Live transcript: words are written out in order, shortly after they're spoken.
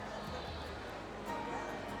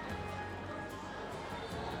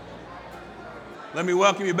Let me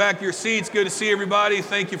welcome you back to your seats. Good to see everybody.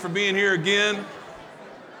 Thank you for being here again.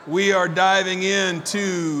 We are diving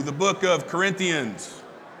into the book of Corinthians.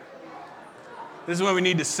 This is when we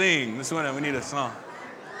need to sing. This is when we need a song.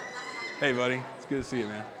 Hey, buddy. It's good to see you,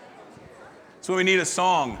 man. It's when we need a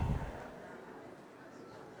song.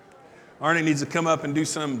 Arnie needs to come up and do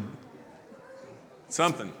something.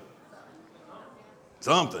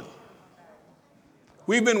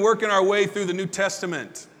 We've been working our way through the New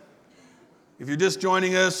Testament. If you're just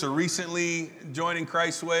joining us or recently joining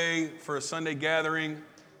Christ's Way for a Sunday gathering,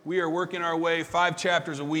 we are working our way 5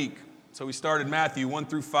 chapters a week. So we started Matthew 1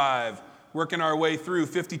 through 5, working our way through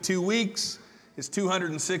 52 weeks. It's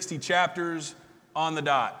 260 chapters on the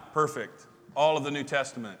dot. Perfect. All of the New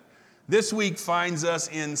Testament. This week finds us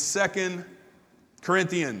in 2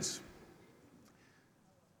 Corinthians.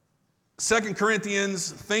 2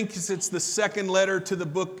 Corinthians thinks it's the second letter to the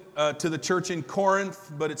book, to the church in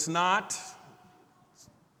Corinth, but it's not.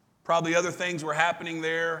 Probably other things were happening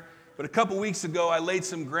there. But a couple weeks ago, I laid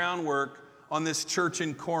some groundwork on this church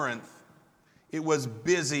in Corinth. It was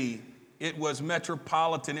busy. It was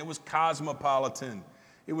metropolitan. It was cosmopolitan.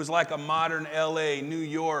 It was like a modern LA, New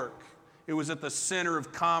York. It was at the center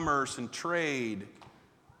of commerce and trade.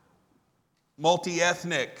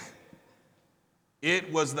 Multi-ethnic.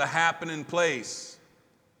 It was the happening place.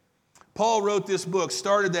 Paul wrote this book,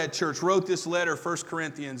 started that church, wrote this letter, 1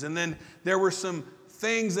 Corinthians, and then there were some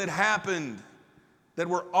things that happened that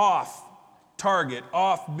were off target,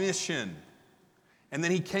 off mission. And then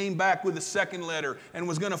he came back with a second letter and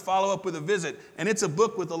was going to follow up with a visit. And it's a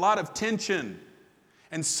book with a lot of tension.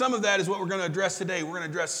 And some of that is what we're going to address today. We're going to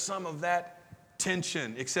address some of that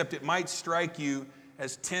tension, except it might strike you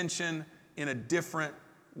as tension in a different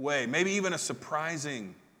way. Maybe even a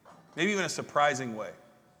surprising way.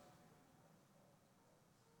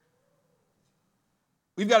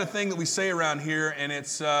 We've got a thing that we say around here, and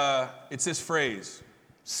it's this phrase: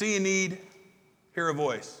 see a need, hear a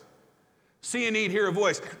voice. See a need, hear a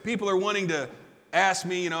voice. People are wanting to ask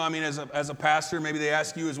me, as a pastor, maybe they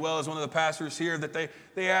ask you as well as one of the pastors here, that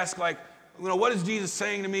they ask, like, what is Jesus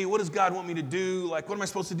saying to me? What does God want me to do? Like, what am I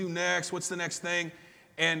supposed to do next? What's the next thing?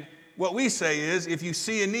 And what we say is, if you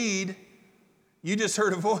see a need, you just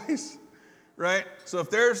heard a voice. Right? So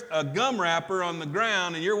if there's a gum wrapper on the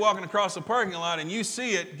ground and you're walking across the parking lot and you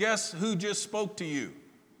see it, guess who just spoke to you?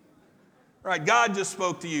 Right? God just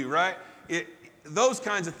spoke to you, right? Those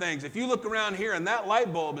kinds of things. If you look around here and that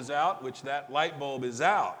light bulb is out, which that light bulb is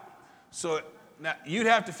out. So now you'd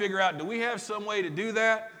have to figure out, do we have some way to do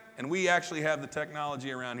that? And we actually have the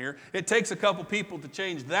technology around here. It takes a couple people to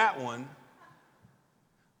change that one,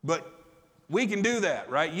 but we can do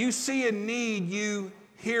that, right? You see a need, you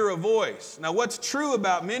hear a voice. Now, what's true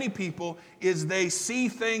about many people is they see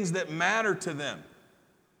things that matter to them.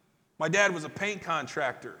 My dad was a paint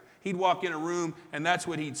contractor. He'd walk in a room and that's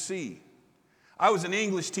what he'd see. I was an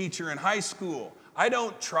English teacher in high school. I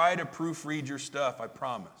don't try to proofread your stuff, I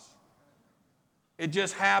promise. It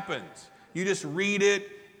just happens. You just read it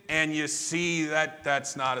and you see that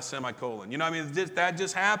that's not a semicolon. That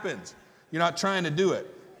just happens. You're not trying to do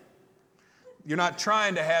it. You're not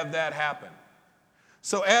trying to have that happen.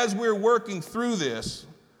 So as we're working through this,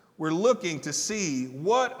 we're looking to see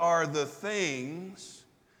what are the things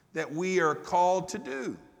that we are called to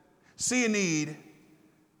do. See a need,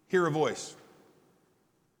 hear a voice.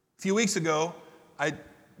 A few weeks ago, I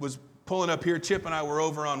was pulling up here. Chip and I were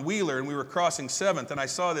over on Wheeler, and we were crossing 7th, and I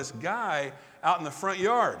saw this guy out in the front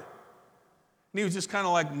yard. And he was just kind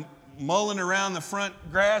of like mulling around the front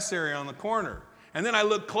grass area on the corner. And then I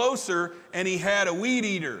looked closer, and he had a weed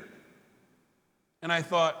eater. And I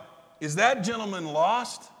thought, is that gentleman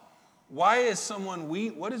lost? Why is someone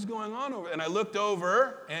what is going on over? And I looked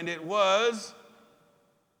over, and it was,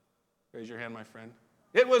 raise your hand, my friend.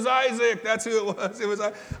 It was Isaac. That's who it was.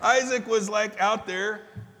 Isaac was like out there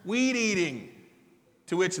weed eating.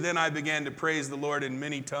 To which then I began to praise the Lord in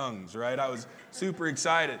many tongues, right? I was super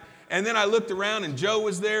excited. And then I looked around, and Joe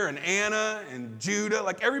was there, and Anna, and Judah.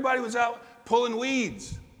 Like everybody was out pulling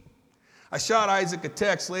weeds. I shot Isaac a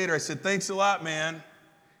text later. I said, thanks a lot, man.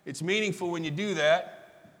 It's meaningful when you do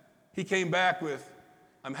that. He came back with,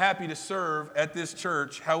 I'm happy to serve at this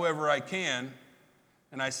church however I can.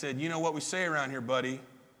 And I said, you know what we say around here, buddy?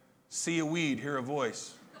 See a weed, hear a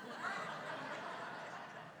voice.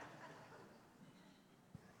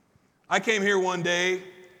 I came here one day,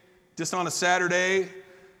 just on a Saturday.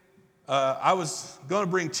 I was going to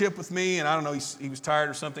bring Chip with me, and I don't know, he was tired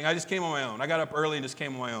or something. I just came on my own. I got up early and just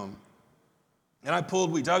came on my own. And I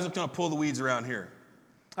pulled weeds. I was just going to pull the weeds around here.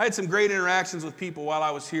 I had some great interactions with people while I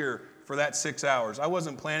was here for that 6 hours. I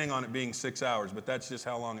wasn't planning on it being 6 hours, but that's just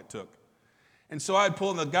how long it took. And so I'd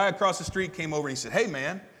pull, and the guy across the street came over and he said, hey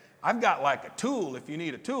man, I've got like a tool if you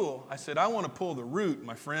need a tool. I said, I want to pull the root,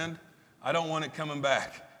 my friend. I don't want it coming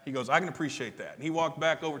back. He goes, I can appreciate that. And he walked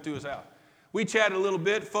back over to his house. We chatted a little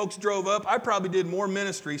bit. Folks drove up. I probably did more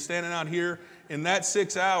ministry standing out here in that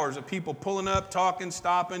 6 hours of people pulling up, talking,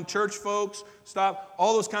 stopping, church folks, stop,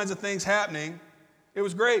 all those kinds of things happening. It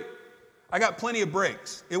was great. I got plenty of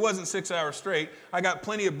breaks. It wasn't 6 hours straight. I got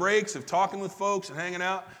plenty of breaks of talking with folks and hanging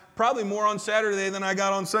out. Probably more on Saturday than I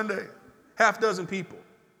got on Sunday. Half dozen people.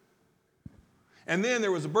 And then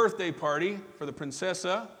there was a birthday party for the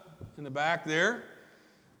Princessa in the back there.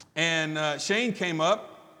 And Shane came up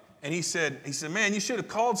and he said, man, you should have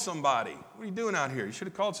called somebody. What are you doing out here? You should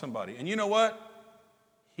have called somebody. And you know what?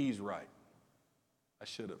 He's right. I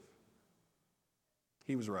should have.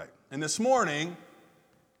 He was right. And this morning,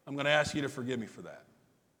 I'm going to ask you to forgive me for that.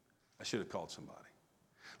 I should have called somebody.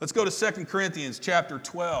 Let's go to 2 Corinthians chapter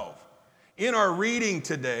 12. In our reading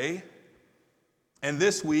today, and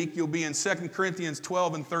this week, you'll be in 2 Corinthians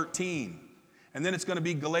 12 and 13. And then it's going to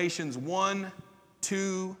be Galatians 1,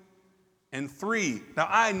 2, and 3. Now,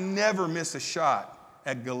 I never miss a shot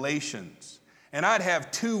at Galatians. And I'd have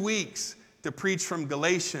 2 weeks to preach from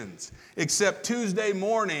Galatians. Except Tuesday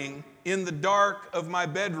morning, in the dark of my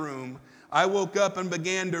bedroom, I woke up and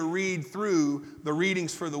began to read through the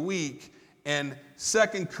readings for the week. And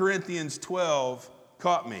 2 Corinthians 12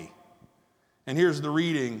 caught me. And here's the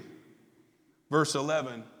reading. Verse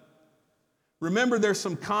 11, remember there's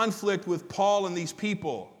some conflict with Paul and these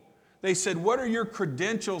people. They said, what are your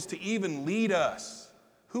credentials to even lead us?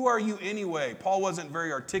 Who are you anyway? Paul wasn't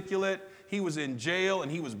very articulate. He was in jail and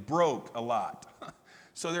he was broke a lot.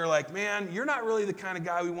 So they're like, man, you're not really the kind of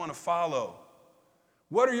guy we want to follow.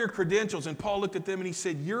 What are your credentials? And Paul looked at them and he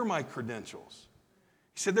said, you're my credentials.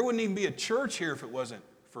 He said, there wouldn't even be a church here if it wasn't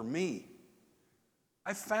for me.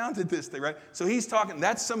 I founded this thing, right? So he's talking,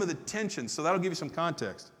 that's some of the tension, so that'll give you some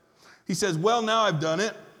context. He says, well, now I've done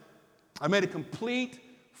it. I made a complete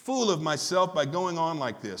fool of myself by going on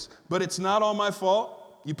like this. But it's not all my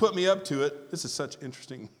fault. You put me up to it. This is such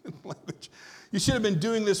interesting language. You should have been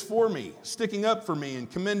doing this for me, sticking up for me and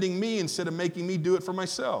commending me instead of making me do it for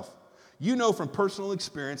myself. You know from personal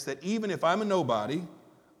experience that even if I'm a nobody,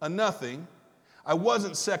 a nothing, I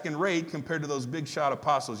wasn't second rate compared to those big shot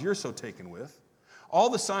apostles you're so taken with. All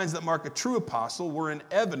the signs that mark a true apostle were in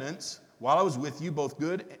evidence while I was with you, both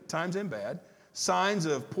good times and bad. Signs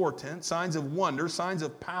of portent, signs of wonder, signs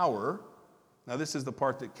of power. Now this is the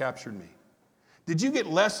part that captured me. Did you get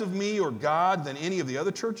less of me or God than any of the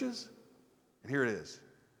other churches? And here it is.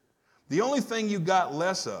 The only thing you got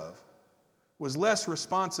less of was less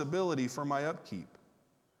responsibility for my upkeep.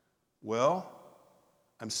 Well,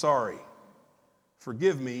 I'm sorry.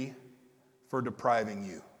 Forgive me for depriving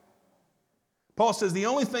you. Paul says the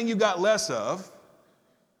only thing you got less of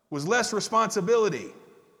was less responsibility.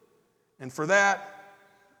 And for that,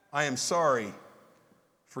 I am sorry.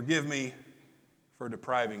 Forgive me for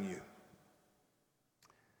depriving you.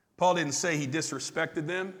 Paul didn't say he disrespected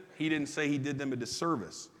them. He didn't say he did them a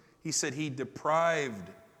disservice. He said he deprived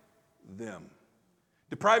them.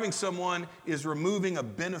 Depriving someone is removing a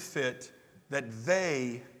benefit that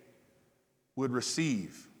they would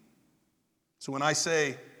receive. So when I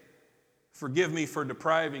say, forgive me for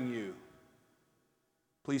depriving you,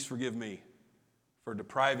 please forgive me for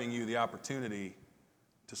depriving you the opportunity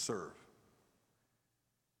to serve.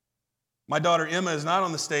 My daughter Emma is not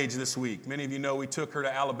on the stage this week. Many of you know we took her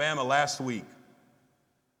to Alabama last week.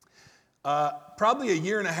 Probably a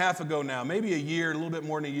year and a half ago now, maybe a year, a little bit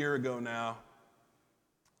more than a year ago now,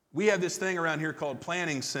 we have this thing around here called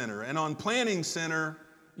Planning Center. And on Planning Center,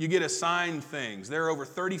 you get assigned things. There are over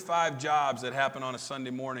 35 jobs that happen on a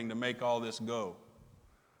Sunday morning to make all this go.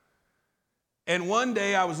 And one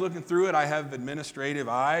day I was looking through it. I have administrative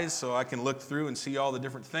eyes, so I can look through and see all the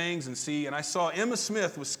different things and I saw Emma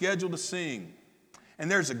Smith was scheduled to sing. And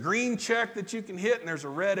there's a green check that you can hit, and there's a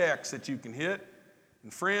red X that you can hit.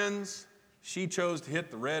 And friends, she chose to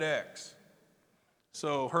hit the red X.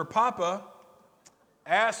 So her papa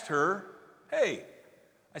asked her, hey,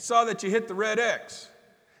 I saw that you hit the red X.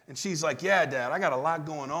 And she's like, yeah, Dad, I got a lot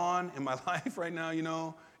going on in my life right now,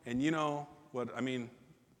 and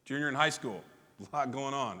junior in high school, a lot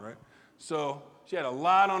going on, right? So she had a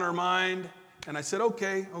lot on her mind, and I said,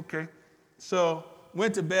 okay. So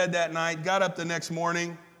went to bed that night, got up the next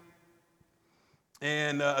morning,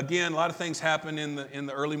 and again, a lot of things happen in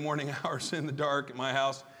the early morning hours in the dark at my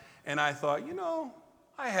house, and I thought,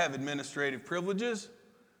 I have administrative privileges,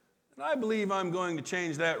 and I believe I'm going to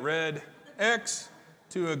change that red X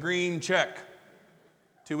to a green check,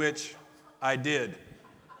 to which I did.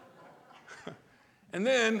 And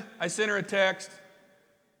then I sent her a text,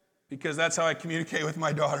 because that's how I communicate with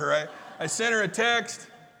my daughter, right? I sent her a text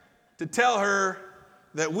to tell her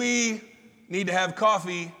that we need to have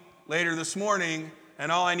coffee later this morning,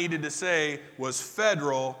 and all I needed to say was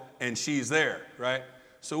Federal, and she's there, right?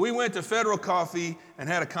 So we went to Federal Coffee and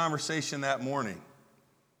had a conversation that morning.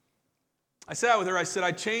 I sat with her, I said,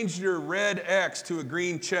 I changed your red X to a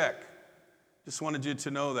green check. Just wanted you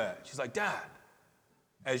to know that. She's like, Dad,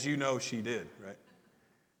 as you know she did, right?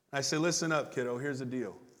 I said, listen up, kiddo, here's the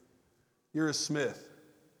deal. You're a Smith.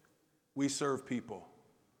 We serve people.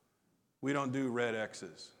 We don't do red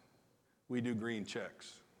X's. We do green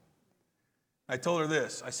checks. I told her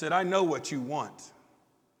this. I said, I know what you want.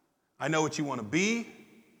 I know what you want to be,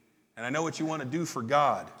 and I know what you want to do for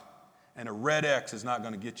God. And a red X is not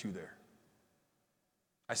going to get you there.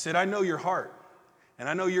 I said, I know your heart, and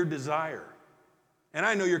I know your desire, and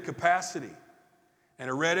I know your capacity. And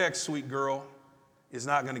a red X, sweet girl, is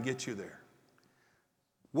not going to get you there.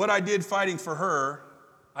 What I did fighting for her,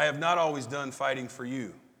 I have not always done fighting for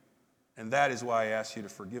you. And that is why I ask you to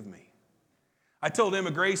forgive me. I told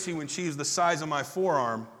Emma Gracie when she was the size of my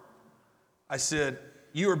forearm, I said,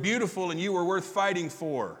 you are beautiful and you were worth fighting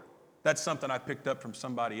for. That's something I picked up from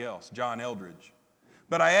somebody else, John Eldridge.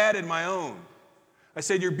 But I added my own. I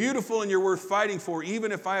said, you're beautiful and you're worth fighting for,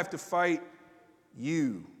 even if I have to fight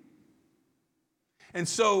you. And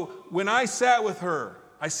so when I sat with her,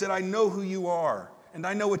 I said, I know who you are, and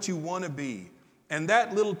I know what you want to be. And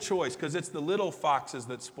that little choice, because it's the little foxes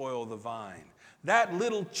that spoil the vine, that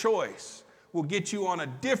little choice will get you on a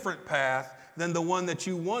different path than the one that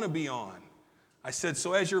you want to be on. I said,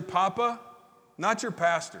 so as your papa, not your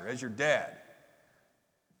pastor, as your dad,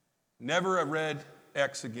 never a red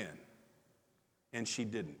X again. And she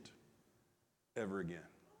didn't, ever again.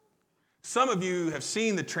 Some of you have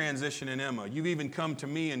seen the transition in Emma. You've even come to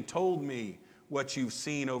me and told me what you've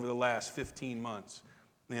seen over the last 15 months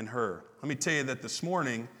in her. Let me tell you that this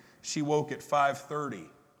morning, she woke at 5:30.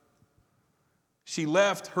 She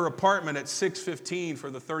left her apartment at 6:15 for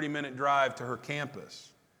the 30-minute drive to her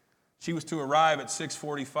campus. She was to arrive at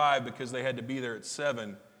 6:45 because they had to be there at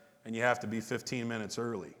 7, and you have to be 15 minutes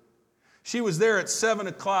early. She was there at 7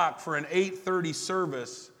 o'clock for an 8:30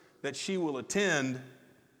 service that she will attend,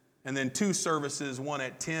 and then 2 services, one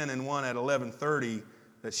at 10 and one at 11:30,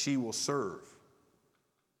 that she will serve.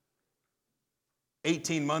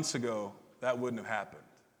 18 months ago, that wouldn't have happened.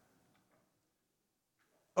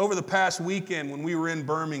 Over the past weekend, when we were in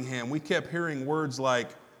Birmingham, we kept hearing words like,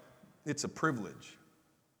 it's a privilege.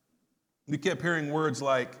 We kept hearing words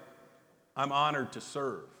like, I'm honored to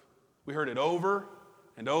serve. We heard it over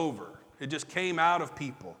and over. It just came out of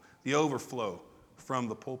people, the overflow from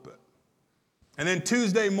the pulpit. And then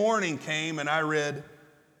Tuesday morning came and I read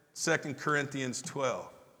 2 Corinthians 12.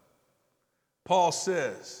 Paul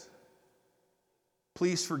says,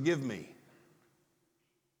 please forgive me.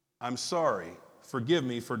 I'm sorry. Forgive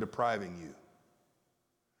me for depriving you.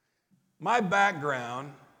 My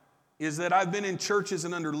background is that I've been in churches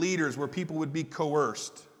and under leaders where people would be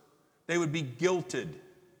coerced. They would be guilted.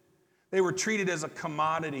 They were treated as a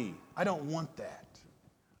commodity. I don't want that.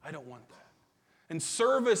 I don't want that. And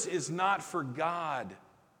service is not for God.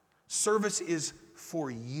 Service is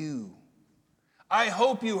for you. I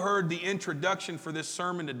hope you heard the introduction for this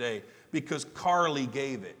sermon today because Carly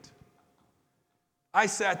gave it. I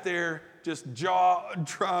sat there just jaw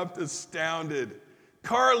dropped, astounded.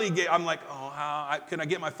 Carly gave, I'm like, can I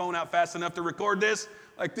get my phone out fast enough to record this?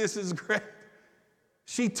 Like, this is great.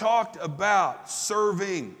 She talked about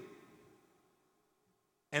serving.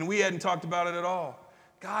 And we hadn't talked about it at all.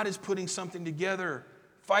 God is putting something together,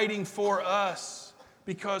 fighting for us,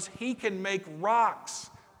 because He can make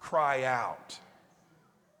rocks cry out.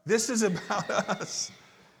 This is about us.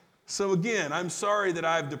 So again, I'm sorry that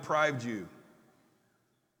I've deprived you.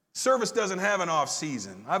 Service doesn't have an off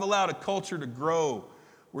season. I've allowed a culture to grow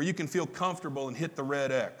where you can feel comfortable and hit the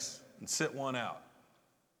red X and sit one out.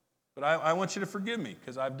 But I want you to forgive me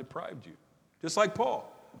because I've deprived you. Just like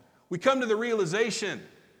Paul. We come to the realization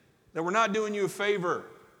that we're not doing you a favor.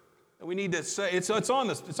 That we need to say, it's on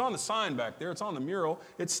the sign back there. It's on the mural.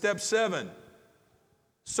 It's step 7.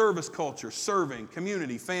 Service culture, serving,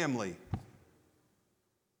 community, family.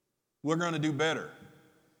 We're going to do better.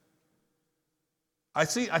 I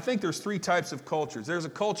think there's 3 types of cultures. There's a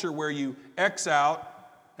culture where you X out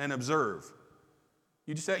and observe.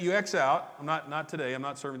 You X out. I'm not today. I'm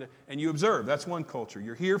not serving today. And you observe. That's one culture.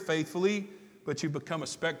 You're here faithfully, but you become a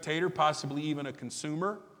spectator, possibly even a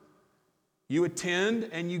consumer. You attend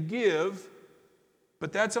and you give,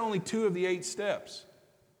 but that's only 2 of the 8 steps.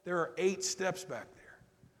 There are 8 steps back there.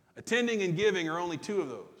 Attending and giving are only 2 of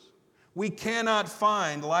those. We cannot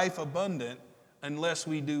find life abundant unless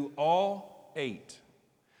we do all 8.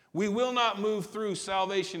 We will not move through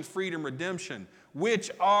salvation, freedom, redemption,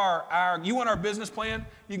 which are you want our business plan?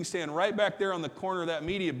 You can stand right back there on the corner of that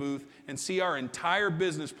media booth and see our entire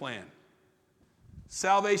business plan.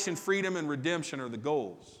 Salvation, freedom, and redemption are the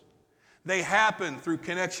goals. They happen through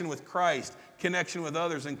connection with Christ, connection with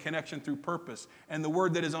others, and connection through purpose. And the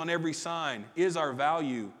word that is on every sign is our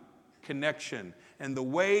value, connection. And the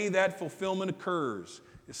way that fulfillment occurs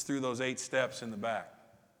is through those 8 steps in the back.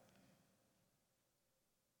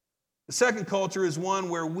 The second culture is one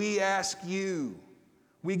where we ask you.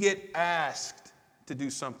 We get asked to do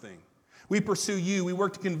something. We pursue you. We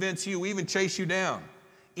work to convince you. We even chase you down.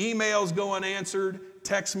 Emails go unanswered.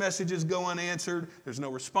 Text messages go unanswered. There's no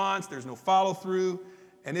response. There's no follow through.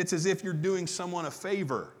 And it's as if you're doing someone a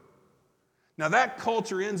favor. Now that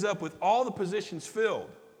culture ends up with all the positions filled.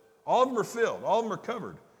 All of them are filled. All of them are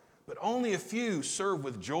covered. But only a few serve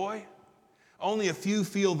with joy. Only a few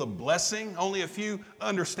feel the blessing. Only a few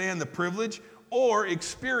understand the privilege or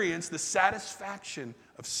experience the satisfaction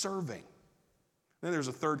of serving. Then there's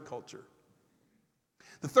a third culture.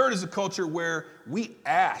 The third is a culture where we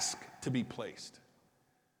ask to be placed.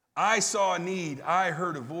 I saw a need. I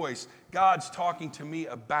heard a voice. God's talking to me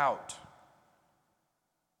about.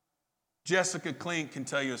 Jessica Klink can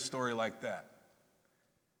tell you a story like that.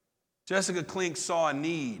 Jessica Klink saw a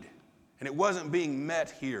need, and it wasn't being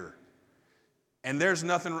met here. And there's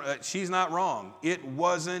nothing, she's not wrong. It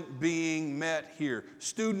wasn't being met here.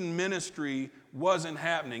 Student ministry wasn't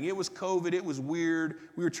happening. It was COVID, it was weird.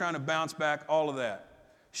 We were trying to bounce back, all of that.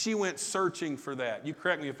 She went searching for that. You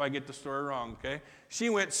correct me if I get the story wrong, okay? She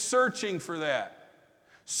went searching for that.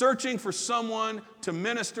 Searching for someone to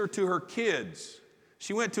minister to her kids.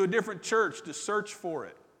 She went to a different church to search for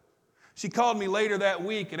it. She called me later that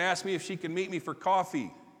week and asked me if she could meet me for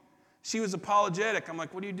coffee. She was apologetic. I'm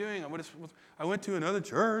like, what are you doing? I went to another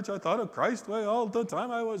church. I thought of Christ way all the time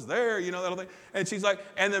I was there, you know, that whole thing. And she's like,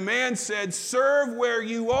 and the man said, serve where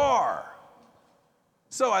you are.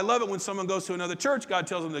 So I love it when someone goes to another church, God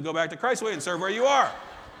tells them to go back to Christ's way and serve where you are.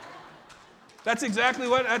 That's exactly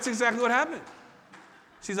what happened.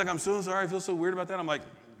 She's like, I'm so sorry. I feel so weird about that. I'm like,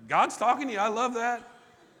 God's talking to you. I love that.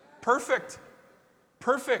 Perfect.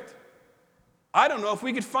 I don't know if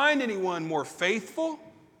we could find anyone more faithful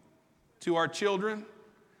to our children,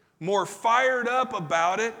 more fired up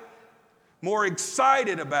about it, more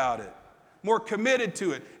excited about it, more committed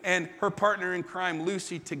to it. And her partner in crime,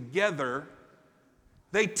 Lucy, together,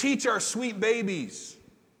 they teach our sweet babies.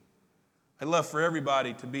 I'd love for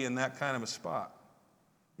everybody to be in that kind of a spot.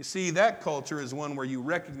 You see, that culture is one where you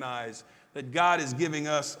recognize that God is giving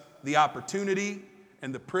us the opportunity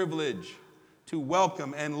and the privilege to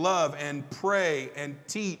welcome and love and pray and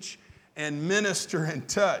teach and minister and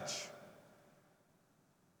touch.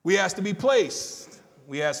 We ask to be placed.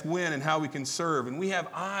 We ask when and how we can serve. And we have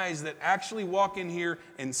eyes that actually walk in here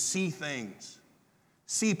and see things.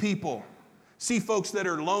 See people. See folks that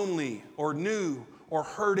are lonely or new or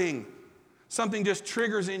hurting. Something just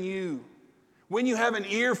triggers in you. When you have an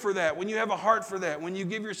ear for that, when you have a heart for that, when you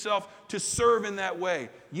give yourself to serve in that way,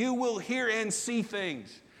 you will hear and see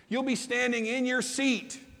things. You'll be standing in your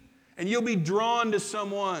seat and you'll be drawn to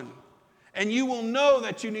someone. And you will know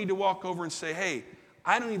that you need to walk over and say, hey,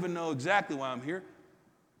 I don't even know exactly why I'm here.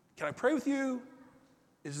 Can I pray with you?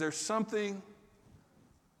 Is there something?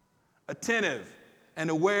 Attentive and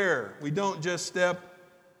aware. We don't just step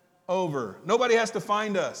over. Nobody has to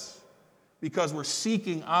find us because we're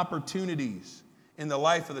seeking opportunities in the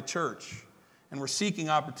life of the church. And we're seeking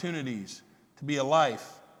opportunities to be a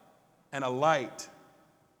life and a light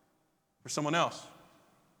for someone else.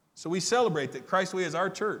 So we celebrate that Christ's Way is our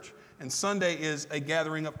church. And Sunday is a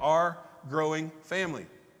gathering of our growing family.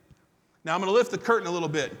 Now I'm going to lift the curtain a little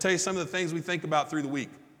bit and tell you some of the things we think about through the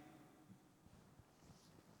week.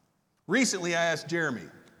 Recently I asked Jeremy.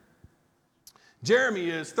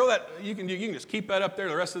 Jeremy is, you can just keep that up there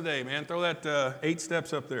the rest of the day, man. Throw that 8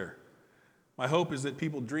 steps up there. My hope is that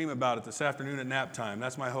people dream about it this afternoon at nap time.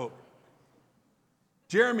 That's my hope.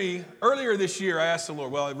 Jeremy, earlier this year I asked the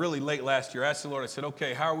Lord, well really late last year, I asked the Lord, I said,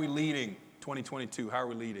 okay, how are we leading 2022? How are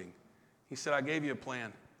we leading? He said, I gave you a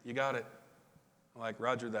plan. You got it. I'm like,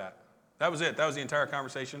 roger that. That was it. That was the entire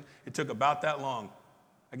conversation. It took about that long.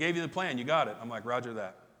 I gave you the plan. You got it. I'm like, roger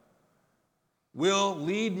that. We'll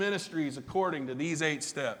lead ministries according to these 8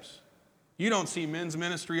 steps. You don't see men's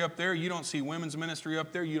ministry up there. You don't see women's ministry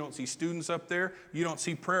up there. You don't see students up there. You don't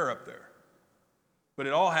see prayer up there. But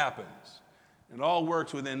it all happens. It all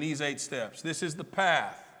works within these 8 steps. This is the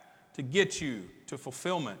path to get you to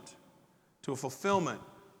fulfillment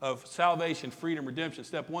of salvation, freedom, redemption.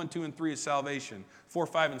 Step 1, 2, and 3 is salvation. 4,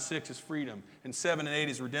 5, and 6 is freedom. And 7 and 8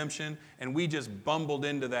 is redemption. And we just bumbled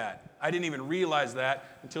into that. I didn't even realize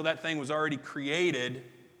that until that thing was already created.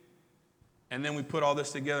 And then we put all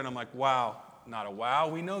this together, and I'm like, wow. Not a wow.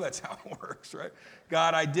 We know that's how it works, right?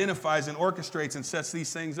 God identifies and orchestrates and sets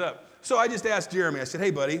these things up. So I just asked Jeremy. I said,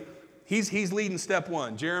 hey, buddy, he's leading step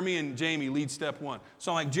 1. Jeremy and Jamie lead step 1.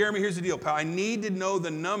 So I'm like, Jeremy, here's the deal, pal. I need to know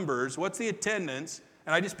the numbers. What's the attendance?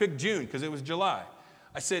 And I just picked June because it was July.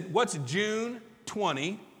 I said, what's June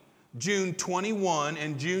 20, June 21,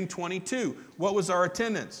 and June 22? What was our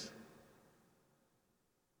attendance?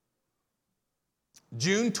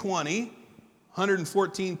 June 20,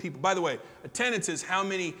 114 people. By the way, attendance is how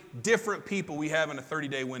many different people we have in a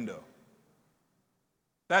 30-day window.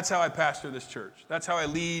 That's how I pastor this church. That's how I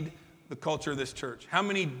lead the culture of this church. How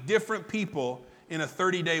many different people in a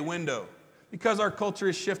 30-day window? Because our culture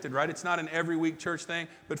is shifted, right? It's not an every week church thing,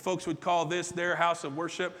 but folks would call this their house of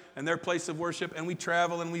worship and their place of worship, and we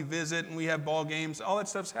travel and we visit and we have ball games. All that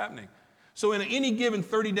stuff's happening. So in any given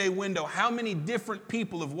 30-day window, how many different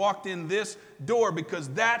people have walked in this door? Because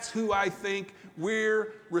that's who I think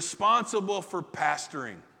we're responsible for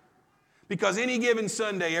pastoring. Because any given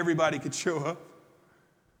Sunday, everybody could show up.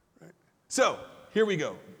 Right? So here we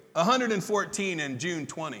go. 114 in June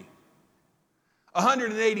 20.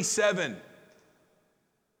 187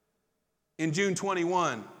 in June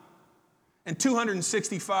 21. And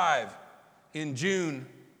 265 in June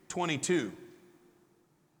 22.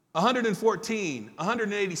 114,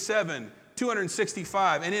 187,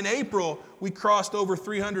 265. And in April, we crossed over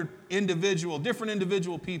 300 different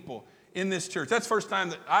individual people in this church. That's the first time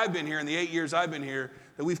that I've been here, in the 8 years I've been here,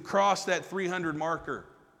 that we've crossed that 300 marker.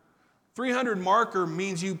 300 marker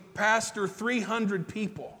means you pastor 300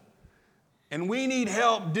 people. And we need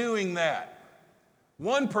help doing that.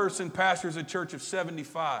 One person pastors a church of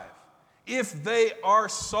 75. If they are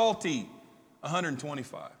salty,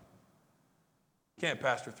 125. Can't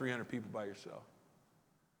pastor 300 people by yourself.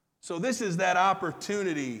 So this is that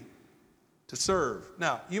opportunity to serve.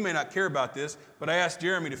 Now, you may not care about this, but I asked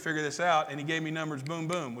Jeremy to figure this out, and he gave me numbers, boom,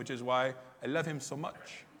 boom, which is why I love him so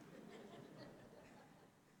much.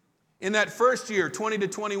 In that first year, 20 to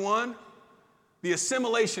 21, the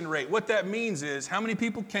assimilation rate, what that means is how many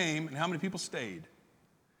people came and how many people stayed.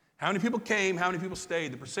 How many people came, how many people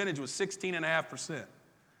stayed? The percentage was 16.5%.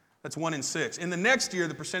 That's 1 in 6. In the next year,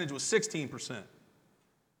 the percentage was 16%.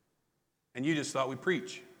 And you just thought we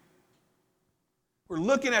preach. We're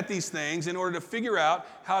looking at these things in order to figure out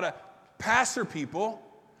how to pastor people,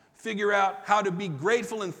 figure out how to be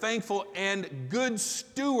grateful and thankful and good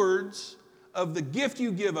stewards of the gift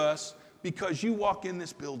you give us because you walk in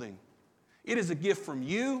this building. It is a gift from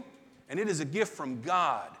you, and it is a gift from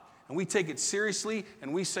God. And we take it seriously,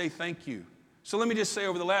 and we say thank you. So let me just say,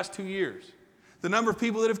 over the last 2 years, the number of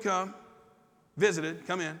people that have come, visited,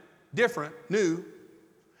 come in, different, new,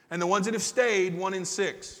 and the ones that have stayed, 1 in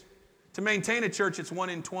 6. To maintain a church, it's 1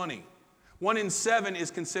 in 20. 1 in 7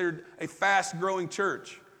 is considered a fast-growing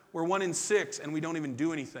church. We're 1 in 6, and we don't even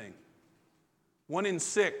do anything. 1 in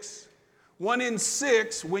 6. 1 in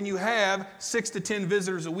 6 when you have 6 to 10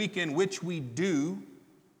 visitors a weekend, which we do.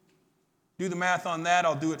 Do the math on that,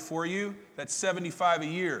 I'll do it for you. That's 75 a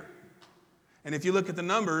year. And if you look at the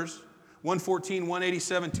numbers, 114,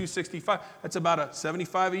 187, 265, that's about a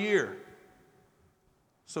 75 a year.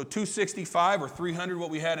 So 265 or 300, what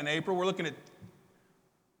we had in April, we're looking at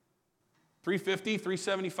 350,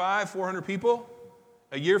 375, 400 people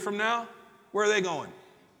a year from now. Where are they going?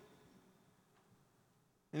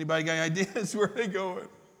 Anybody got any ideas? Where are they going?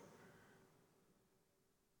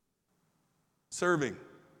 Serving.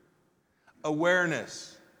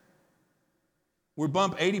 Awareness. We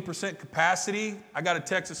bump 80% capacity. I got a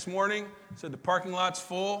text this morning, said the parking lot's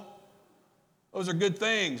full. Those are good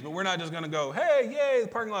things, but we're not just going to go, hey, yay, the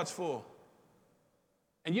parking lot's full.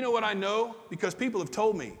 And you know what I know? Because people have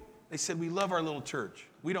told me. They said, we love our little church.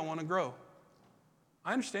 We don't want to grow.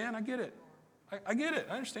 I understand. I get it. I get it.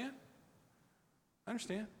 I understand.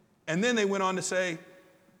 And then they went on to say,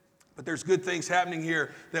 but there's good things happening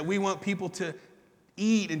here that we want people to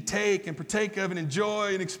eat and take and partake of and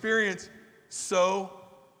enjoy and experience. So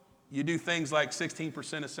you do things like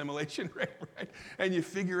 16% assimilation rate, right? And you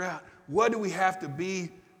figure out, what do we have to be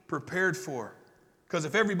prepared for? Because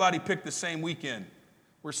if everybody picked the same weekend,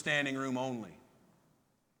 we're standing room only.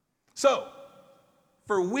 So,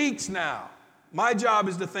 for weeks now, my job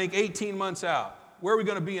is to think 18 months out. Where are we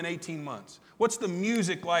going to be in 18 months? What's the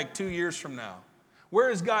music like 2 years from now? Where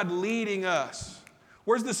is God leading us?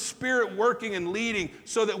 Where's the Spirit working and leading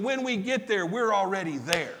so that when we get there, we're already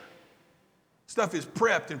there? Stuff is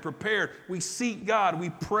prepped and prepared. We seek God. We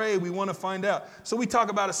pray. We want to find out. So we talk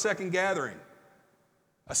about a second gathering.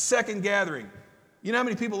 A second gathering. You know how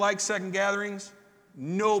many people like second gatherings?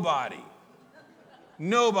 Nobody.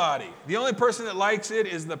 Nobody. The only person that likes it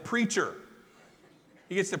is the preacher.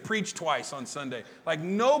 He gets to preach twice on Sunday. Like,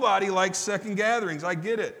 nobody likes second gatherings. I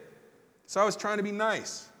get it. So I was trying to be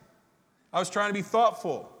nice. I was trying to be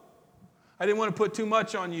thoughtful. I didn't want to put too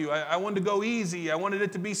much on you. I wanted to go easy. I wanted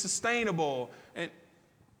it to be sustainable. And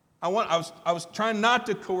I was trying not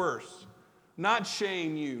to coerce, not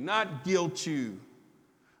shame you, not guilt you.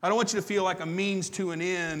 I don't want you to feel like a means to an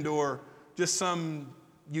end or just some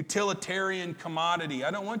utilitarian commodity. I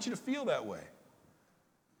don't want you to feel that way.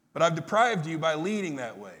 But I've deprived you by leading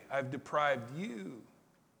that way. I've deprived you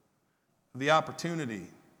of the opportunity.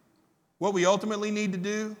 What we ultimately need to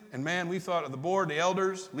do, and man, we've thought of the board, the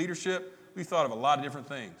elders, leadership, we've thought of a lot of different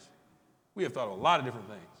things. We have thought of a lot of different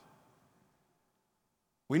things.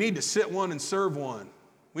 We need to sit one and serve one.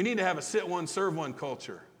 We need to have a sit one, serve one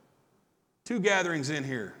culture. 2 gatherings in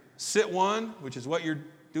here. Sit one, which is what you're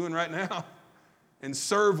doing right now, and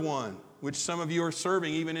serve one, which some of you are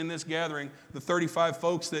serving even in this gathering, the 35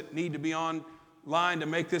 folks that need to be online to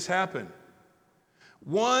make this happen.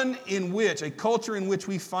 One in which, a culture in which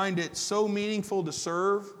we find it so meaningful to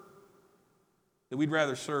serve that we'd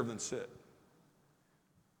rather serve than sit.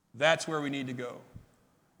 That's where we need to go.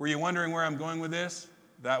 Were you wondering where I'm going with this?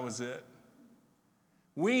 That was it.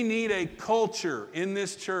 We need a culture in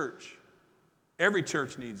this church. Every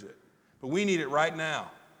church needs it, but we need it right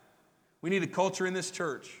now. We need a culture in this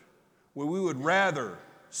church where we would rather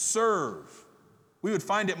serve. We would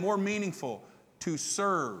find it more meaningful to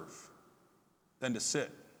serve than to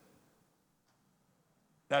sit.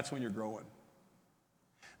 That's when you're growing.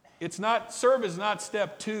 Serve is not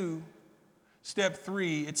step 2, step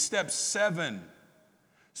 3, it's step 7.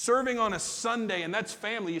 Serving on a Sunday, and that's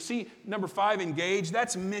family. You see, number 5, engage,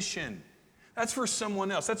 that's mission. That's for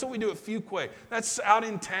someone else. That's what we do at Fuquay. That's out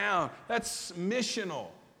in town. That's missional.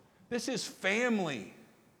 This is family.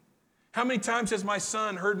 How many times has my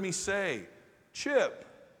son heard me say, Chip,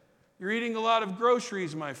 you're eating a lot of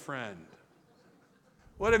groceries, my friend.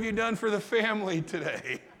 What have you done for the family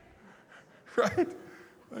today? Right?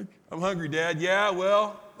 Like, I'm hungry, Dad. Yeah,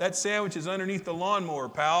 well, that sandwich is underneath the lawnmower,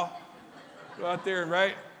 pal. Go out there,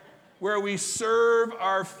 right? Where we serve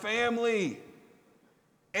our family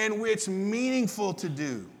and it's meaningful to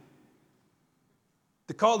do.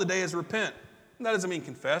 The call today is repent. And that doesn't mean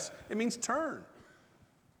confess. It means turn.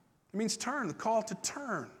 It means turn, the call to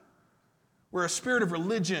turn. Where a spirit of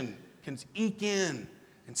religion can eke in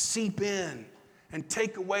and seep in and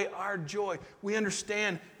take away our joy. We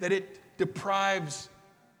understand that it deprives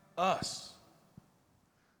us.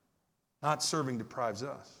 Not serving deprives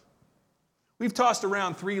us. We've tossed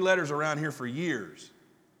around 3 letters around here for years.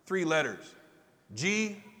 3 letters.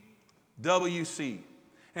 G, W, C.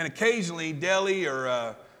 And occasionally, Deli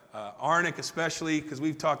or Arnick especially, because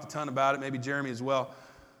we've talked a ton about it, maybe Jeremy as well.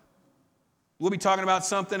 We'll be talking about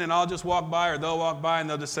something and I'll just walk by or they'll walk by and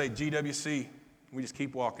they'll just say GWC. We just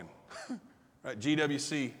keep walking. Right,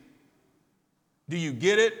 GWC. Do you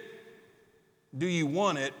get it? Do you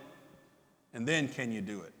want it? And then can you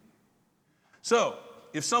do it? So,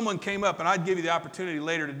 if someone came up, and I'd give you the opportunity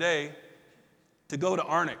later today to go to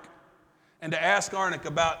Arnick and to ask Arnick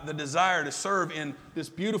about the desire to serve in this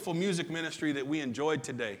beautiful music ministry that we enjoyed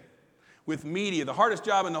today with media. The hardest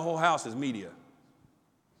job in the whole house is media.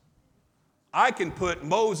 I can put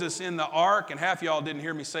Moses in the ark, and half y'all didn't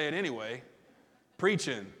hear me say it anyway,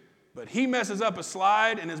 preaching, but he messes up a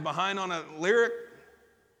slide and is behind on a lyric.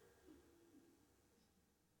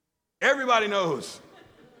 Everybody knows.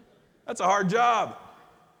 That's a hard job.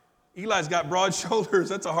 Eli's got broad shoulders.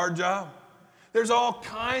 That's a hard job. There's all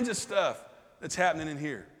kinds of stuff that's happening in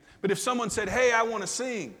here. But if someone said, hey, I want to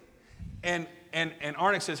sing, and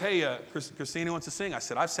Arnick says, hey, Christina wants to sing. I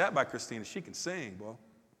said, I've sat by Christina. She can sing, boy.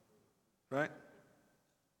 Right?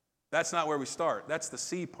 That's not where we start. That's the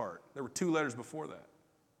C part. There were 2 letters before that.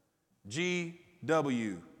 G,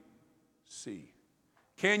 W, C.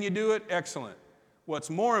 Can you do it? Excellent. What's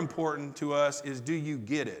more important to us is, do you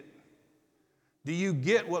get it? Do you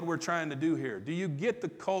get what we're trying to do here? Do you get the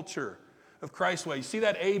culture of Christ's way? You see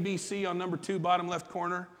that ABC on number 2, bottom left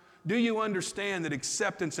corner? Do you understand that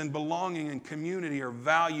acceptance and belonging and community are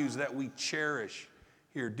values that we cherish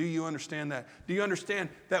here? Do you understand that? Do you understand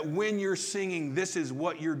that when you're singing, this is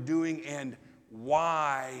what you're doing and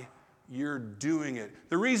why you're doing it?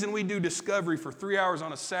 The reason we do Discovery for 3 hours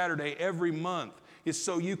on a Saturday every month is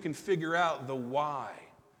so you can figure out the why.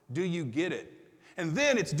 Do you get it? And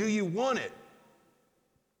then it's, do you want it?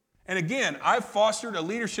 And again, I've fostered a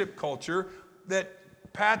leadership culture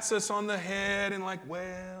that pats us on the head and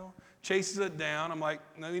chases it down. I'm like,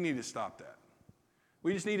 no, you need to stop that.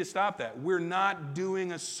 We just need to stop that. We're not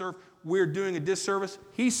doing we're doing a disservice.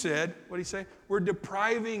 He said, what did he say? We're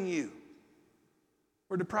depriving you.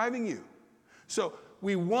 We're depriving you. So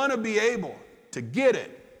we want to be able to get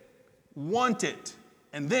it, want it,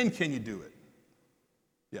 and then can you do it?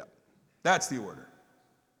 Yeah, that's the order.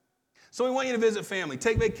 So we want you to visit family,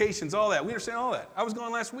 take vacations, all that. We understand all that. I was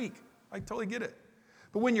gone last week. I totally get it.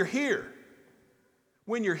 But when you're here,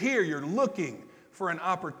 you're looking for an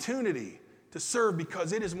opportunity to serve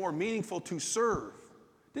because it is more meaningful to serve.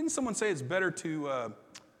 Didn't someone say it's better to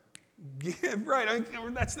give? Right,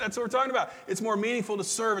 that's what we're talking about. It's more meaningful to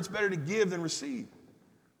serve. It's better to give than receive.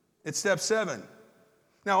 It's step 7.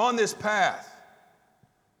 Now, on this path,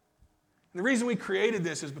 and the reason we created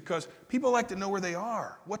this is because people like to know where they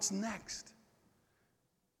are. What's next?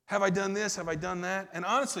 Have I done this? Have I done that? And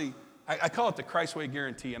honestly, I call it the Christ Way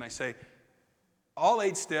Guarantee, and I say, all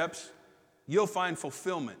 8 steps, you'll find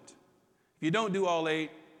fulfillment. If you don't do all 8,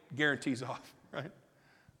 guarantees off, right?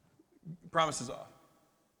 Promises off.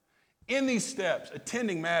 In these steps,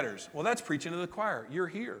 attending matters. Well, that's preaching to the choir. You're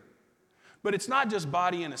here. But it's not just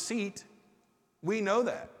body in a seat. We know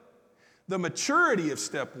that. The maturity of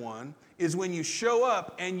step 1 is when you show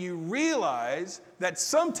up and you realize that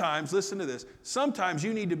sometimes, listen to this, sometimes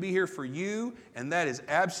you need to be here for you, and that is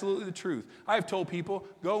absolutely the truth. I've told people,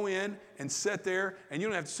 go in and sit there, and you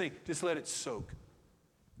don't have to sing, just let it soak.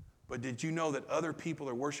 But did you know that other people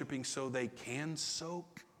are worshiping so they can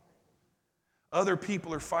soak? Other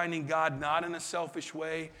people are finding God not in a selfish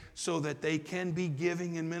way so that they can be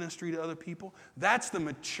giving in ministry to other people. That's the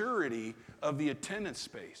maturity of the attendance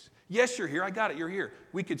space. Yes, you're here. I got it. You're here.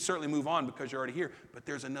 We could certainly move on because you're already here. But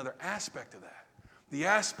there's another aspect of that. The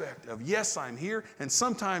aspect of, yes, I'm here, and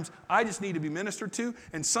sometimes I just need to be ministered to,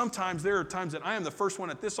 and sometimes there are times that I am the first one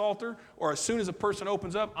at this altar, or as soon as a person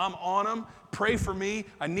opens up, I'm on them. Pray for me.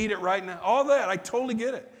 I need it right now. All that. I totally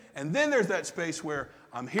get it. And then there's that space where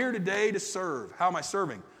I'm here today to serve. How am I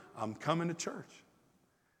serving? I'm coming to church.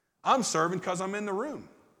 I'm serving because I'm in the room.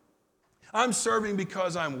 I'm serving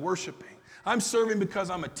because I'm worshiping. I'm serving because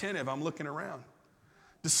I'm attentive. I'm looking around.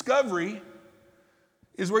 Discovery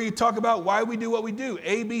is where you talk about why we do what we do.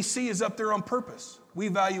 ABC is up there on purpose. We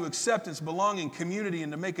value acceptance, belonging, community,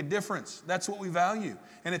 and to make a difference. That's what we value.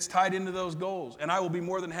 And it's tied into those goals. And I will be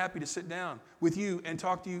more than happy to sit down with you and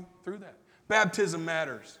talk to you through that. Baptism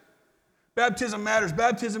matters. Baptism matters.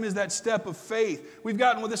 Baptism is that step of faith. We've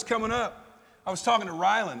gotten with this coming up. I was talking to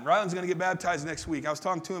Rylan. Rylan's going to get baptized next week. I was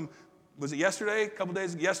talking to him, was it yesterday? A couple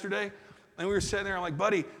days yesterday? And we were sitting there, I'm like,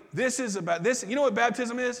 buddy, this is about this. You know what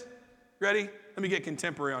baptism is? Ready? Let me get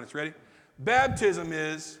contemporary on it. Ready? Baptism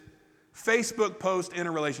is Facebook post in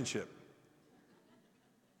a relationship.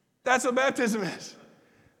 That's what baptism is.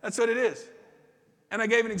 That's what it is. And I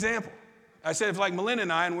gave an example. I said, it's like Melinda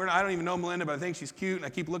and I don't even know Melinda, but I think she's cute, and I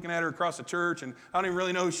keep looking at her across the church, and I don't even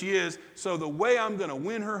really know who she is. So the way I'm going to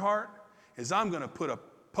win her heart is I'm going to put a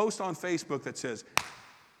post on Facebook that says,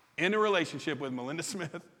 in a relationship with Melinda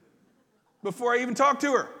Smith, before I even talk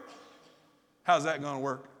to her. How's that going to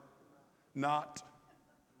work? Not.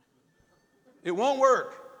 It won't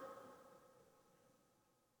work.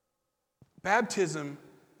 Baptism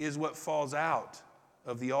is what falls out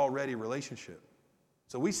of the already relationship.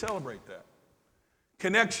 So we celebrate that.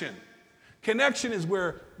 Connection. Connection is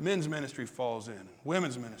where men's ministry falls in,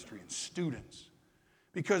 women's ministry, and students.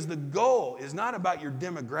 Because the goal is not about your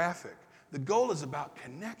demographic. The goal is about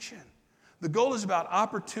connection. The goal is about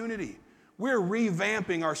opportunity. We're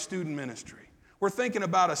revamping our student ministry. We're thinking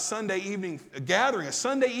about a Sunday evening gathering, a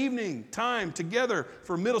Sunday evening time together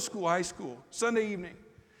for middle school, high school, Sunday evening.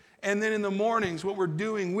 And then in the mornings, what we're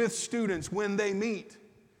doing with students when they meet.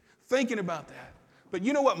 Thinking about that. But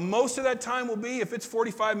you know what most of that time will be? If it's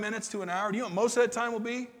 45 minutes to an hour, do you know what most of that time will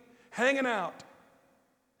be? Hanging out.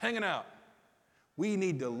 Hanging out. We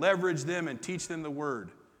need to leverage them and teach them the Word.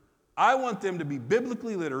 I want them to be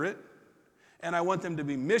biblically literate, and I want them to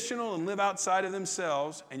be missional and live outside of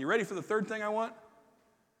themselves. And you ready for the third thing I want?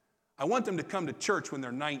 I want them to come to church when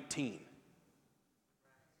they're 19.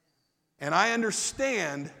 And I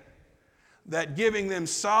understand that giving them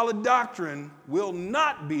solid doctrine will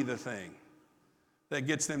not be the thing that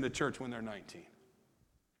gets them to church when they're 19.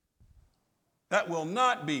 That will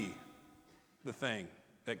not be the thing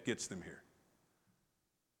that gets them here.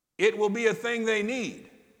 It will be a thing they need.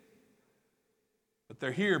 But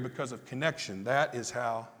they're here because of connection. That is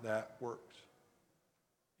how that works.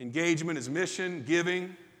 Engagement is mission,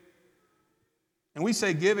 giving. And we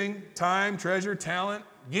say giving, time, treasure, talent.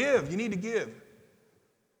 Give. You need to give.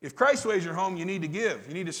 If Christ Way is your home, you need to give.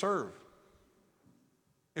 You need to serve.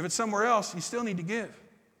 If it's somewhere else, you still need to give.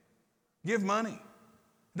 Give money.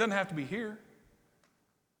 It doesn't have to be here.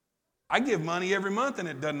 I give money every month and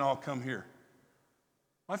it doesn't all come here.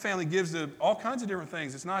 My family gives to all kinds of different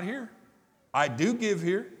things. It's not here. I do give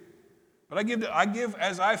here, but I give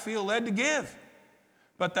as I feel led to give.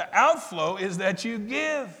 But the outflow is that you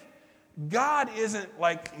give. God isn't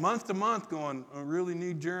like month to month going, I really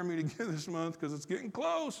need Jeremy to give this month because it's getting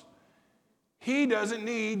close. He doesn't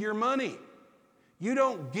need your money. You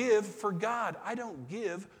don't give for God. I don't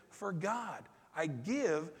give for God. I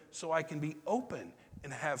give so I can be open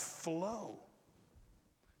and have flow.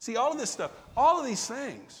 See, all of this stuff, all of these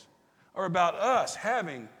things are about us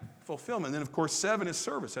having fulfillment. And then, of course, 7 is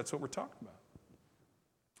service. That's what we're talking about.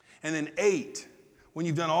 And then 8, when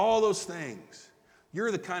you've done all those things,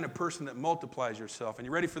 you're the kind of person that multiplies yourself. And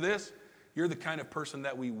you ready for this? You're the kind of person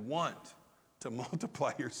that we want to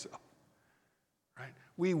multiply yourself. Right?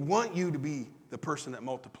 We want you to be the person that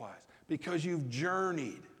multiplies because you've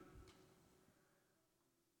journeyed.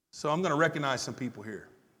 So I'm going to recognize some people here.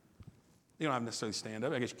 You don't have to necessarily stand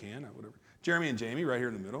up. I guess you can, or whatever. Jeremy and Jamie, right here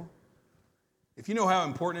in the middle. If you know how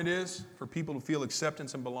important it is for people to feel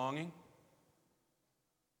acceptance and belonging,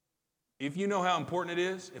 if you know how important it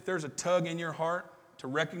is, if there's a tug in your heart to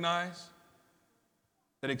recognize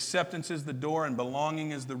that acceptance is the door and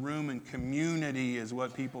belonging is the room and community is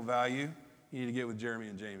what people value, you need to get with Jeremy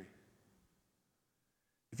and Jamie.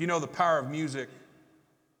 If you know the power of music,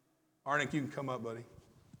 Arnick, you can come up, buddy.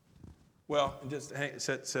 Well, just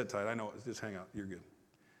sit tight. I know. Just hang out. You're good.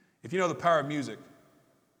 If you know the power of music,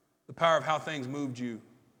 the power of how things moved you,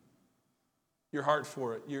 your heart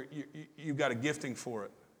for it, you've got a gifting for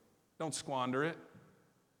it. Don't squander it.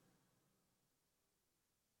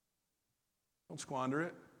 Don't squander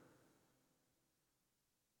it.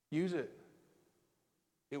 Use it.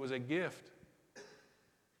 It was a gift.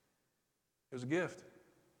 It was a gift.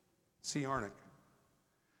 See Arnick.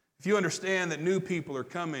 If you understand that new people are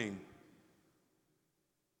coming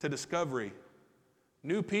to Discovery,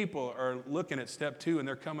 new people are looking at step 2 and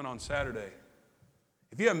they're coming on Saturday.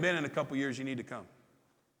 If you haven't been in a couple years, you need to come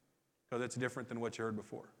because it's different than what you heard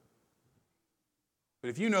before. But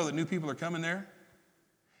if you know that new people are coming there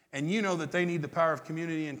and you know that they need the power of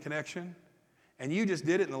community and connection and you just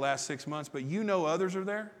did it in the last 6 months, but you know others are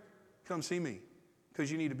there, come see me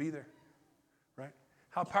because you need to be there, right?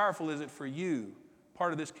 How powerful is it for you,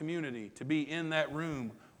 part of this community, to be in that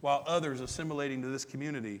room while others assimilating to this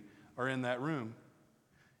community are in that room?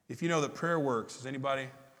 If you know that prayer works, has anybody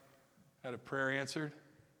had a prayer answered?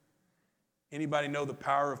 Anybody know the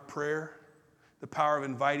power of prayer? The power of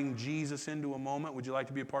inviting Jesus into a moment? Would you like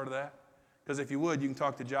to be a part of that? Because if you would, you can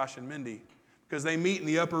talk to Josh and Mindy. Because they meet in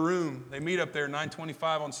the upper room. They meet up there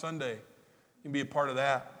 9:25 on Sunday. You can be a part of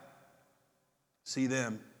that. See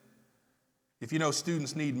them. If you know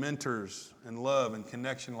students need mentors and love and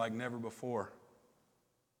connection like never before.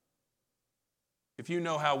 If you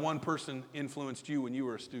know how one person influenced you when you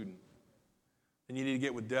were a student, then you need to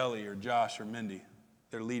get with Deli or Josh or Mindy.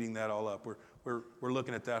 They're leading that all up. We're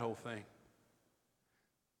looking at that whole thing.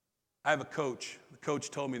 I have a coach. The coach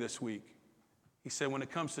told me this week. He said when it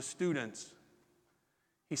comes to students,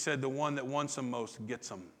 he said the one that wants them most gets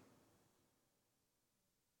them.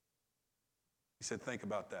 He said think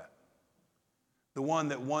about that. The one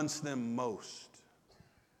that wants them most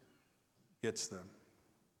gets them.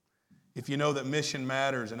 If you know that mission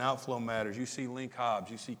matters and outflow matters, you see Link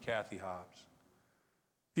Hobbs, you see Kathy Hobbs.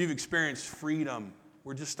 If you've experienced freedom,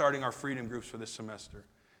 we're just starting our freedom groups for this semester.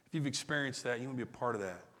 If you've experienced that, you want to be a part of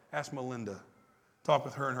that. Ask Melinda. Talk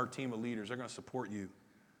with her and her team of leaders. They're going to support you.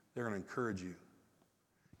 They're going to encourage you.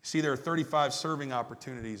 You see, there are 35 serving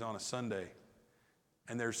opportunities on a Sunday,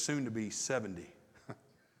 and there's soon to be 70.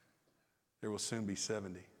 There will soon be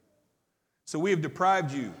 70. So we have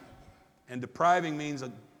deprived you, and depriving means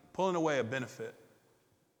pulling away a benefit.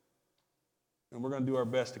 And we're going to do our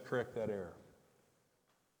best to correct that error.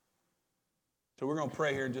 So we're going to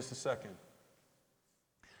pray here in just a second.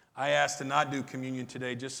 I asked to not do communion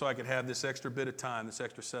today just so I could have this extra bit of time, this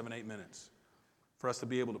extra 7-8 minutes, for us to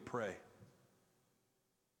be able to pray.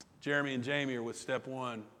 Jeremy and Jamie are with step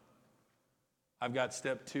 1. I've got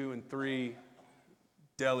step 2 and 3.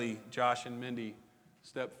 Deli, Josh and Mindy,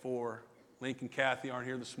 step 4. Link and Kathy aren't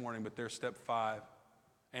here this morning, but they're step 5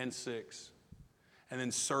 and 6. And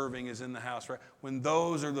then serving is in the house, right? When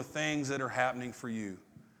those are the things that are happening for you,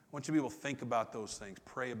 I want you to be able to think about those things,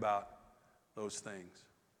 pray about those things.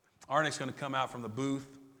 Arnick's going to come out from the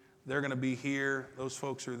booth. They're going to be here. Those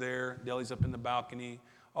folks are there. Deli's up in the balcony.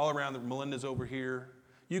 All around, Melinda's over here.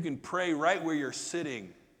 You can pray right where you're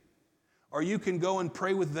sitting. Or you can go and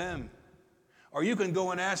pray with them. Or you can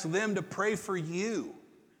go and ask them to pray for you.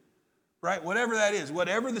 right? Whatever that is,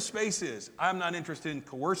 whatever the space is, I'm not interested in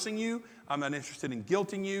coercing you. I'm not interested in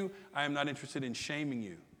guilting you. I am not interested in shaming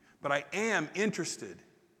you. But I am interested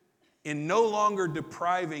in no longer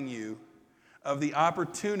depriving you of the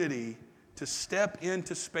opportunity to step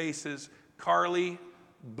into spaces. Carly,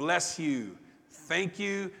 bless you. Thank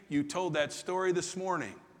you. You told that story this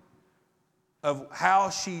morning of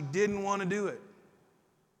how she didn't want to do it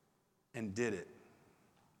and did it.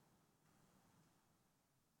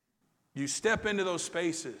 You step into those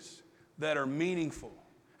spaces that are meaningful.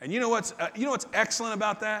 And you know what's excellent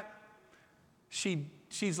about that?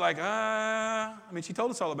 She's like, she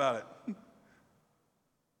told us all about it.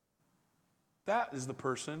 That is the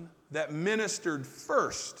person that ministered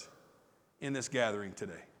first in this gathering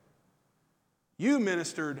today. You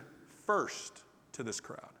ministered first to this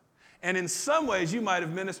crowd. And in some ways, you might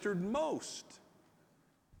have ministered most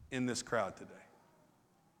in this crowd today.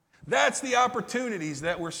 That's the opportunities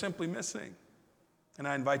that we're simply missing. And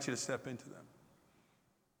I invite you to step into them.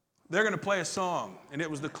 They're going to play a song, and it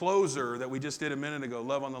was the closer that we just did a minute ago,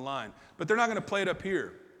 Love on the Line. But they're not going to play it up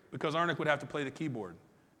here because Arnick would have to play the keyboard.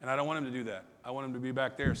 And I don't want him to do that. I want him to be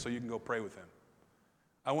back there so you can go pray with him.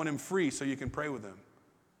 I want him free so you can pray with him.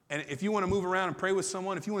 And if you want to move around and pray with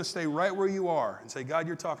someone, if you want to stay right where you are and say, God,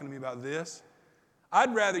 you're talking to me about this,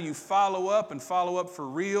 I'd rather you follow up for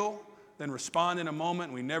real than respond in a moment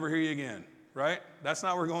and we never hear you again, right? That's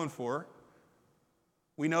not what we're going for.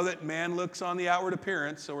 We know that man looks on the outward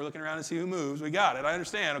appearance, so we're looking around to see who moves. We got it. I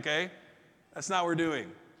understand, okay? That's not what we're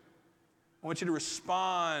doing. I want you to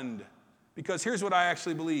respond because here's what I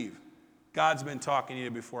actually believe. God's been talking to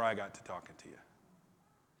you before I got to talking to you.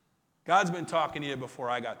 God's been talking to you before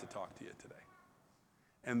I got to talk to you today.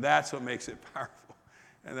 And that's what makes it powerful.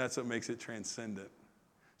 And that's what makes it transcendent.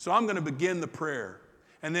 So I'm going to begin the prayer.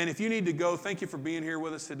 And then if you need to go, thank you for being here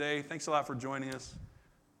with us today. Thanks a lot for joining us.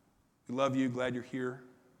 We love you. Glad you're here.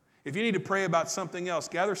 If you need to pray about something else,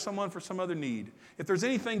 gather someone for some other need. If there's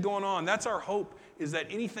anything going on, that's our hope, is that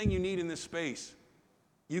anything you need in this space,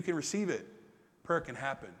 you can receive it. Prayer can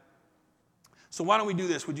happen. So why don't we do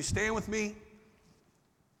this? Would you stand with me?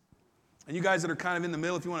 And you guys that are kind of in the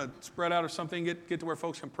middle, if you want to spread out or something, get to where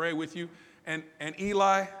folks can pray with you. And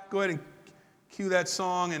Eli, go ahead and cue that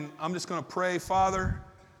song, and I'm just going to pray. Father,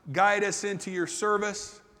 guide us into your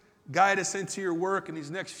service. Guide us into your work in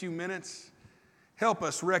these next few minutes. Help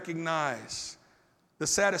us recognize the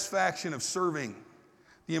satisfaction of serving,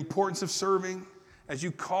 the importance of serving as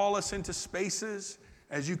you call us into spaces,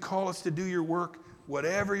 as you call us to do your work,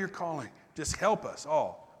 whatever you're calling. Just help us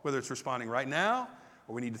all, whether it's responding right now,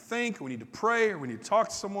 or we need to think, or we need to pray, or we need to talk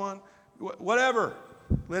to someone, whatever.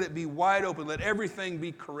 Let it be wide open. Let everything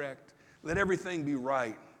be correct. Let everything be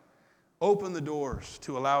right. Open the doors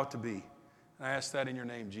to allow it to be. And I ask that in your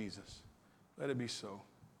name, Jesus. Let it be so.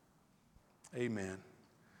 Amen.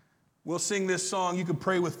 We'll sing this song. You can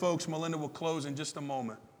pray with folks. Melinda will close in just a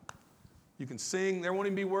moment. You can sing. There won't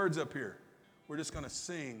even be words up here. We're just going to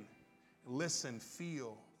sing, listen,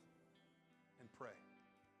 feel.